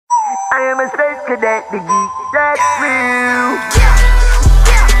I am a space cadet, the geek, that's real.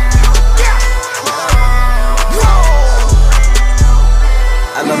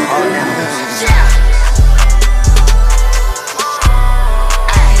 I love all animals.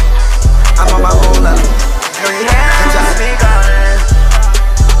 I'm on my own level.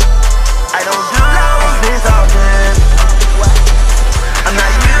 I don't do this often. I'm not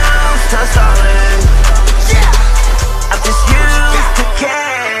used to stalling. I'm just used to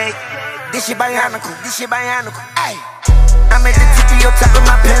cake. This shit bionicle, this shit bionicle. Ay. I'm at the tippy on top of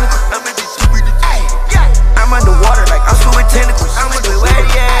my pinnacle. I'm at the tippy, ay. I'm underwater like I'm swimming tentacles. I'm with the way,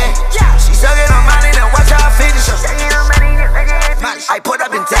 yeah. She sucking on mine and watch how I finish her. I put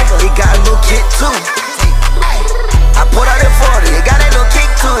up and tackle, he got a little kick too. I put out at 40, it got a little kick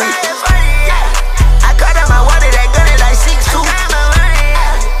to it. I cut out my water, that gun is like 6'2".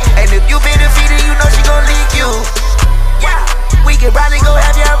 And if you been defeated, you know she gon' leak you. We can probably go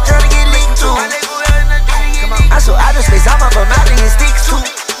have you, I'm trying to get leaked too. I saw outer space, I'm up a mountain and sticks too.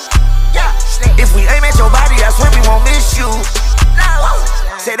 If we aim at your body, I swear we won't miss you.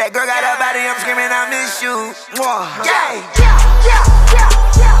 Say that girl got her body, I'm screaming, I miss you.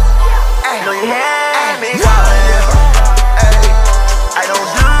 Know you had me calling. I don't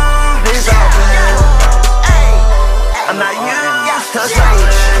do this often.